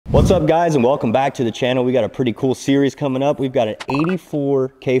What's up guys, and welcome back to the channel. We got a pretty cool series coming up. We've got an 84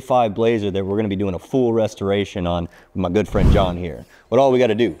 K5 Blazer that we're gonna be doing a full restoration on with my good friend John here. What all we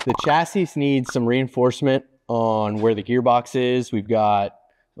gotta do? The chassis needs some reinforcement on where the gearbox is. We've got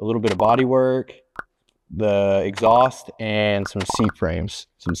a little bit of body work, the exhaust, and some seat frames.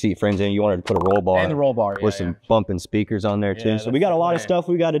 Some seat frames in. You wanted to put a roll bar. And the roll bar, with some bumping speakers on there too. So we got a lot of stuff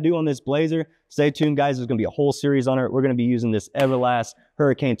we got to do on this Blazer. Stay tuned guys, there's gonna be a whole series on it. We're gonna be using this Everlast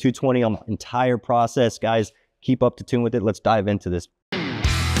Hurricane 220 on the entire process. Guys, keep up to tune with it. Let's dive into this.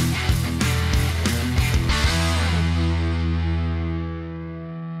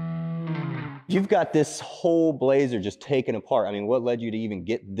 You've got this whole Blazer just taken apart. I mean, what led you to even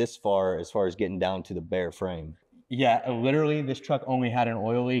get this far as getting down to the bare frame? Yeah, literally this truck only had an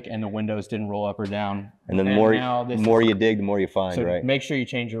oil leak and the windows didn't roll up or down. And the more you dig, the more you find, so right? Make sure you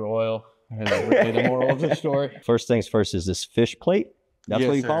change your oil. Really the moral of the story. First things first, is this fish plate? That's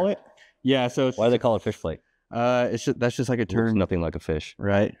what you call it? Yeah, so it's, why do they call it fish plate? That's just like a term. Looks nothing like a fish.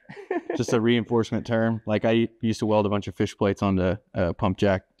 Right. Just a reinforcement term. Like I used to weld a bunch of fish plates onto pump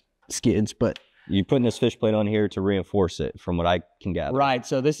jack skids, but you're putting this fish plate on here to reinforce it, from what I can gather. Right,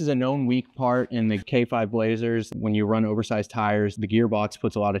 so this is a known weak part in the K5 Blazers. When you run oversized tires, the gearbox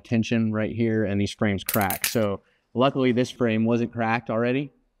puts a lot of tension right here and these frames crack. So luckily this frame wasn't cracked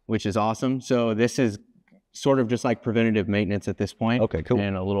already, which is awesome. So this is sort of just like preventative maintenance at this point. Okay, cool.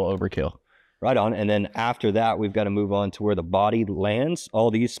 And a little overkill. Right on. And then after that, we've got to move on to where the body lands.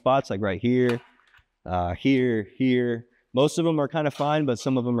 All these spots, like right here, here. Most of them are kind of fine, but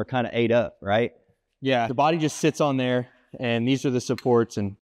some of them are kind of ate up, right? Yeah, the body just sits on there, and these are the supports,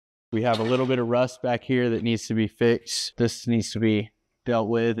 and we have a little bit of rust back here that needs to be fixed. This needs to be dealt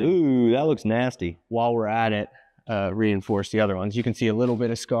with. Ooh, that looks nasty. While we're at it, reinforce the other ones. You can see a little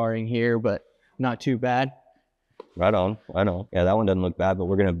bit of scarring here, but not too bad. Right on, right on. Yeah, that one doesn't look bad, but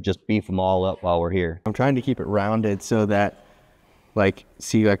we're gonna just beef them all up while we're here. I'm trying to keep it rounded so that, like,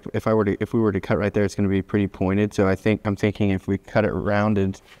 see, like if we were to cut right there, it's gonna be pretty pointed. So I'm thinking if we cut it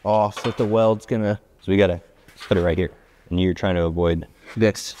rounded off, that the weld's gonna. So we gotta put it right here, and you're trying to avoid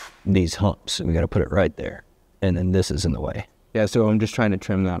these humps. So we gotta put it right there, and then this is in the way. Yeah, so I'm just trying to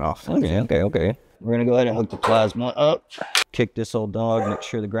trim that off. Okay. We're gonna go ahead and hook the plasma up. Kick this old dog. Make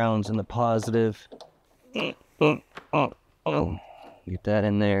sure the ground's in the positive. Get that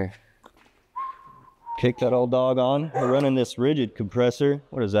in there. Kick that old dog on. We're running this rigid compressor.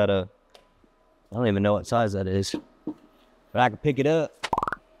 What is that? I don't even know what size that is, but I can pick it up.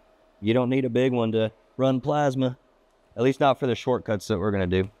 You don't need a big one to run plasma, at least not for the shortcuts that we're gonna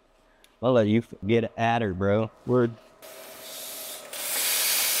do. I'll let you get at her, bro. Word.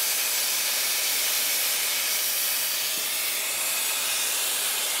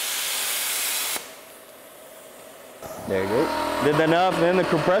 There you go. Did enough, and then the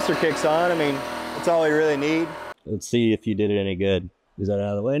compressor kicks on. I mean, that's all we really need. Let's see if you did it any good. Is that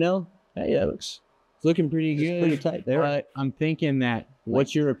out of the way now? Hey, yeah, it's looking pretty good. Pretty tight there. I'm thinking that,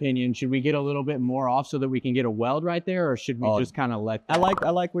 what's your opinion? Should we get a little bit more off so that we can get a weld right there, or should we just kind of let that?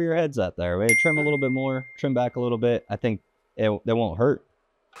 I like where your head's at there. We trim a little bit more, trim back a little bit. I think that won't hurt.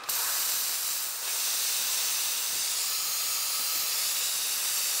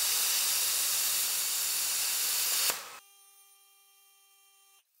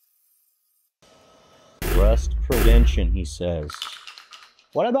 Rust prevention, he says.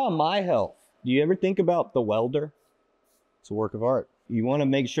 What about my health? Do you ever think about the welder? It's a work of art. You want to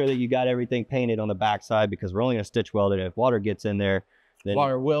make sure that you got everything painted on the backside, because we're only going to stitch weld it. If water gets in there, then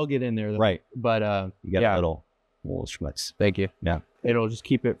water will get in there, though. Right. But you got a little schmutz. Thank you. Yeah. It'll just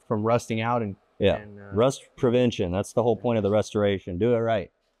keep it from rusting out and rust prevention. That's the whole point of the restoration. Do it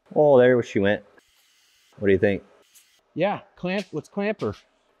right. Oh, there she went. What do you think? Yeah, clamp. Let's clamp her.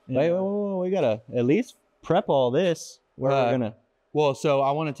 Wait, we gotta at least prep all this. Where we're gonna. Well, so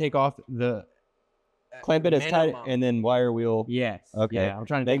I want to take off the clamp it as tight, and then wire wheel. Yes. Okay. Yeah, I'm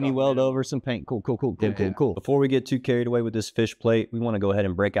trying to make me weld over some paint. Cool. Before we get too carried away with this fish plate, we want to go ahead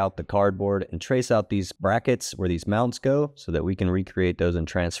and break out the cardboard and trace out these brackets where these mounts go, so that we can recreate those and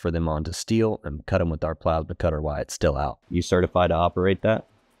transfer them onto steel and cut them with our plasma cutter while it's still out. You certified to operate that?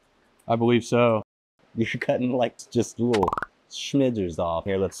 I believe so. You're cutting like just little schmizzers off.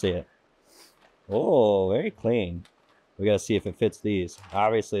 Here, let's see it. Oh, very clean. We gotta see if it fits these.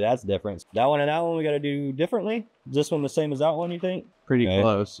 Obviously, that's different. That one and that one we gotta do differently. Is this one the same as that one, you think? Pretty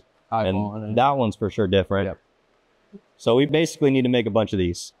close. And that one's for sure different. Yep. So we basically need to make a bunch of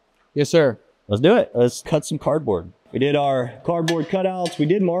these. Yes, sir. Let's do it. Let's cut some cardboard. We did our cardboard cutouts. We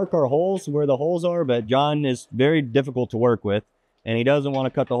did mark our holes where the holes are, but John is very difficult to work with, and he doesn't want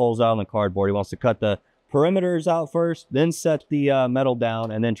to cut the holes out on the cardboard. He wants to cut the perimeters out first, then set the metal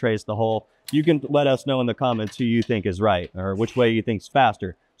down, and then trace the hole. You can let us know in the comments who you think is right or which way you think is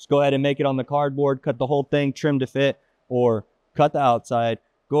faster. Just go ahead and make it on the cardboard, cut the whole thing, trim to fit, or cut the outside,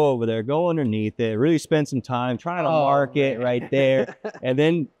 go over there, go underneath it, really spend some time trying to mark it right there, and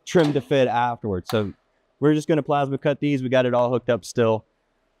then trim to fit afterwards. So we're just gonna plasma cut these. We got it all hooked up still.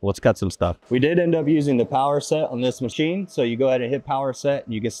 Let's cut some stuff. We did end up using the power set on this machine. So you go ahead and hit power set,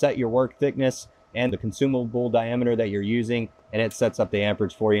 and you can set your work thickness and the consumable diameter that you're using, and it sets up the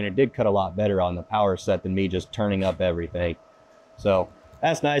amperage for you. And it did cut a lot better on the power set than me just turning up everything. So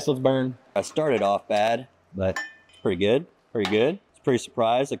that's nice. Let's burn. I started off bad, but it's pretty good. Pretty good. It's pretty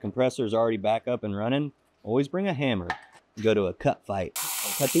surprised. The compressor is already back up and running. Always bring a hammer. Go to a cut fight.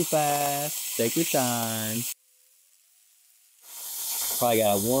 Don't cut too fast. Take your time. Probably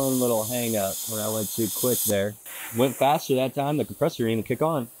got one little hang up where I went too quick there. Went faster that time. The compressor didn't even kick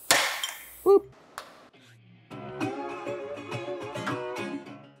on. Whoop.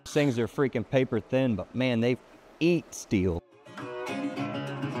 These things are freaking paper thin, but man, they eat steel.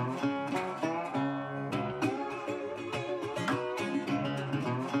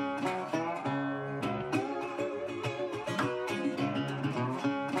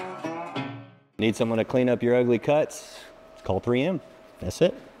 Need someone to clean up your ugly cuts? Call 3M. That's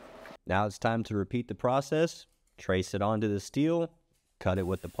it. Now it's time to repeat the process. Trace it onto the steel, cut it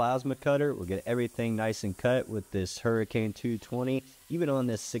with the plasma cutter. We'll get everything nice and cut with this Hurricane 220. Even on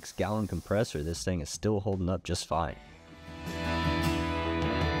this 6-gallon compressor, this thing is still holding up just fine.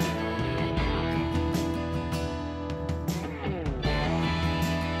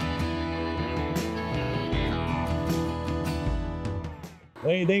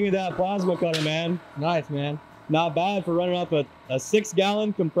 What do you think of that plasma cutter, man? Nice, man. Not bad for running up a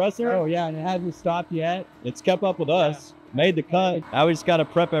 6-gallon compressor. Oh yeah, and it hasn't stopped yet. It's kept up with us. Made the cut. Now we just got to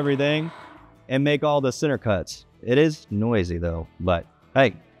prep everything and make all the center cuts. It is noisy though, but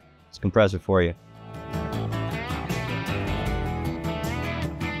hey, it's a compressor for you.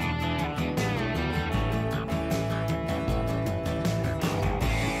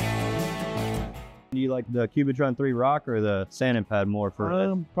 You like the Cubitron 3 Rock or the sanding pad more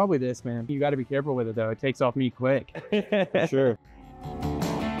for Probably this, man. You got to be careful with it though. It takes off me quick. Sure.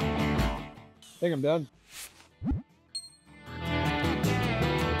 I think I'm done.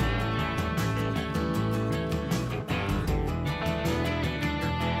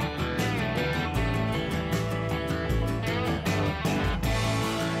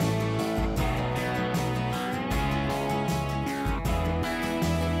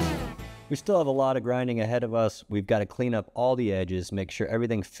 We still have a lot of grinding ahead of us. We've got to clean up all the edges, make sure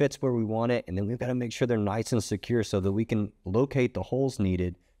everything fits where we want it, and then we've got to make sure they're nice and secure so that we can locate the holes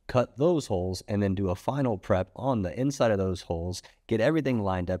needed, cut those holes, and then do a final prep on the inside of those holes, get everything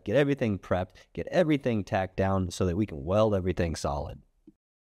lined up, get everything prepped, get everything tacked down so that we can weld everything solid.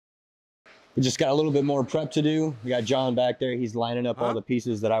 We just got a little bit more prep to do. We got John back there. He's lining up all the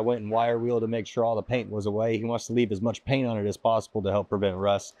pieces that I went and wire wheeled to make sure all the paint was away. He wants to leave as much paint on it as possible to help prevent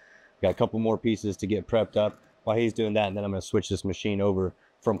rust. Got a couple more pieces to get prepped up while he's doing that, and then I'm going to switch this machine over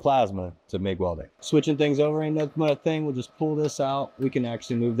from plasma to MIG welding. Switching things over ain't nothing but a thing. We'll just pull this out. We can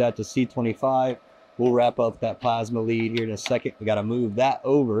actually move that to C25. We'll wrap up that plasma lead here in a second. We got to move that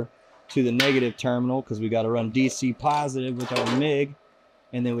over to the negative terminal because we got to run DC positive with our MIG,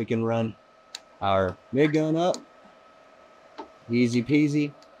 and then we can run our MIG gun up. Easy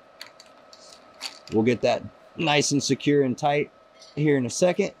peasy. We'll get that nice and secure and tight here in a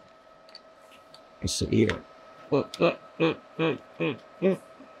second. Let's see here.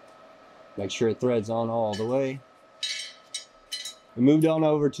 Make sure it threads on all the way. We moved on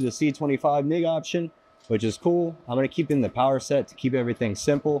over to the C25 MIG option, which is cool. I'm going to keep in the power set to keep everything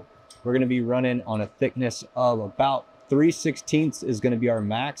simple. We're going to be running on a thickness of about 3/16 is going to be our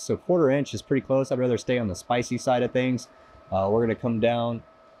max. So 1/4 inch is pretty close. I'd rather stay on the spicy side of things. We're going to come down.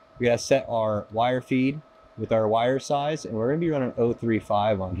 We got to set our wire feed with our wire size, and we're going to be running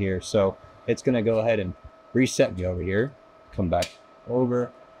 035 on here. So it's going to go ahead and reset me over here. Come back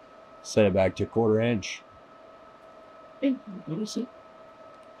over, set it back to 1/4 inch.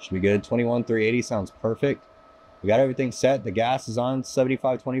 Should be good. 21/380 sounds perfect. We got everything set. The gas is on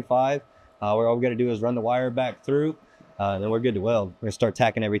 75/25. All we got to do is run the wire back through, then we're good to weld. We're going to start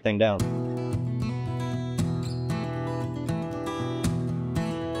tacking everything down.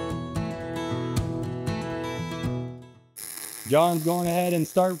 John's going ahead and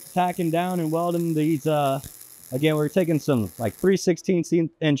start tacking down and welding these. Again, we're taking some like 3/16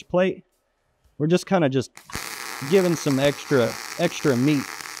 inch plate. We're just kind of giving some extra meat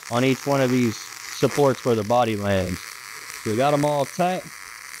on each one of these supports where the body lands. So we got them all tight,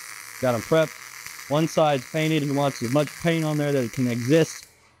 got them prepped. One side's painted and wants as much paint on there that it can exist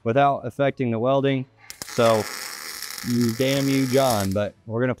without affecting the welding. So, damn you, John. But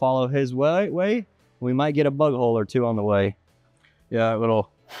we're gonna follow his way. We might get a bug hole or two on the way. Yeah, that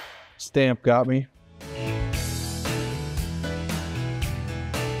little stamp got me.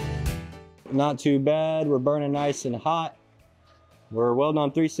 Not too bad. We're burning nice and hot. We're welding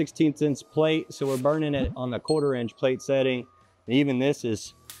on 3/16 inch plate, so we're burning it on the 1/4 inch plate setting. Even this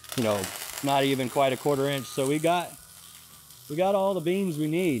is, you know, not even quite a 1/4 inch. So we got all the beams we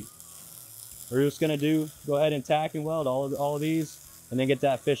need. We're just gonna go ahead and tack and weld all of these, and then get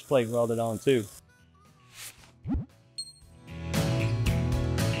that fish plate welded on too.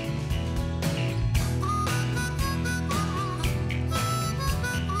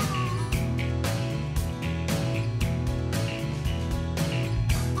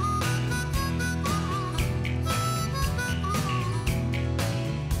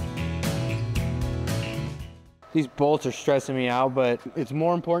 These bolts are stressing me out, but it's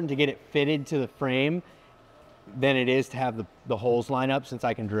more important to get it fitted to the frame than it is to have the holes line up, since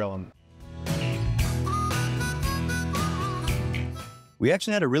I can drill them. We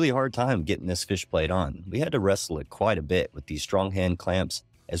actually had a really hard time getting this fish plate on. We had to wrestle it quite a bit with these strong hand clamps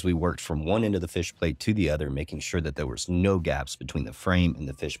as we worked from one end of the fish plate to the other, making sure that there was no gaps between the frame and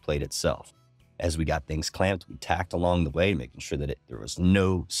the fish plate itself. As we got things clamped, we tacked along the way, making sure that there was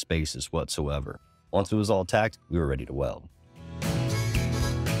no spaces whatsoever. Once it was all tacked, we were ready to weld.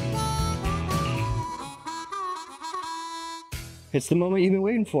 It's the moment you've been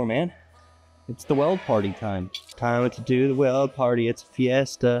waiting for, man. It's the weld party time. Time to do the weld party. It's a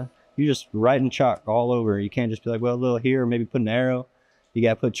fiesta. You just writing chalk all over. You can't just be like, well, a little here, or maybe put an arrow. You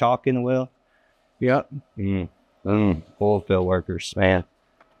got to put chalk in the wheel. Yep. Oil field workers, man.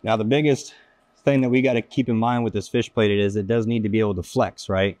 Now, the biggest thing that we got to keep in mind with this fish plate is it does need to be able to flex,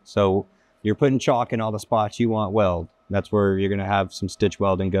 right? So you're putting chalk in all the spots you want weld. That's where you're going to have some stitch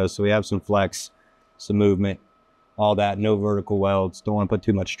welding go. So we have some flex, some movement, all that. No vertical welds. Don't want to put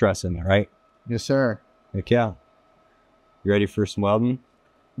too much stress in there, right? Yes, sir. Heck yeah. You ready for some welding?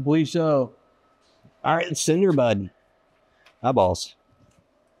 I believe so. All right, let's send her, bud. Eyeballs.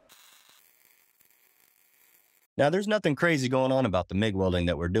 Now, there's nothing crazy going on about the MIG welding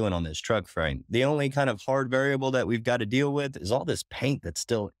that we're doing on this truck frame. The only kind of hard variable that we've got to deal with is all this paint that's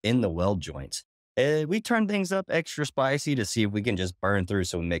still in the weld joints. We turn things up extra spicy to see if we can just burn through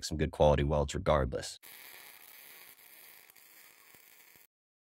so we make some good quality welds regardless.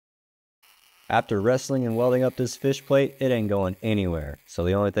 After wrestling and welding up this fish plate, it ain't going anywhere. So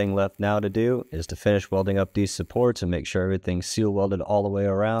the only thing left now to do is to finish welding up these supports and make sure everything's seal welded all the way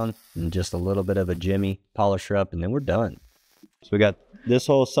around, and just a little bit of a jimmy, polish her up, and then we're done. So we got this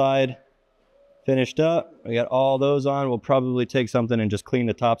whole side finished up. We got all those on. We'll probably take something and just clean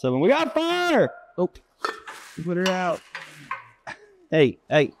the tops of them. We got fire! Oh, put her out. Hey,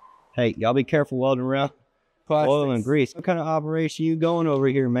 y'all be careful welding around Plastics. oil and grease. What kind of operation you going over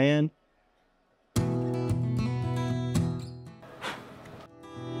here, man?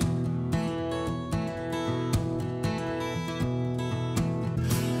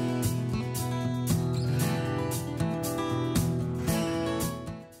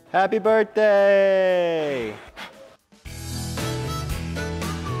 Happy birthday!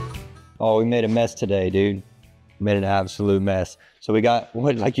 Oh, we made a mess today, dude. We made an absolute mess. So we got,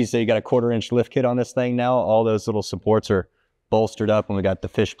 like you said, you got a 1/4 inch lift kit on this thing now. All those little supports are bolstered up, and we got the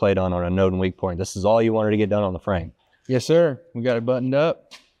fish plate on a node and weak point. This is all you wanted to get done on the frame. Yes, sir. We got it buttoned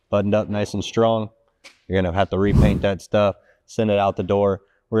up. Buttoned up nice and strong. You're gonna have to repaint that stuff, send it out the door.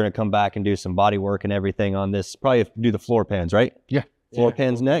 We're gonna come back and do some body work and everything on this. Probably do the floor pans, right? Yeah. Floor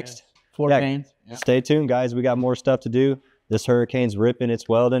pans next. Floor pans. Yeah. Stay tuned, guys. We got more stuff to do. This Hurricane's ripping, it's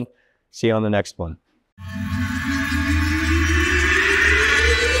welding. See you on the next one.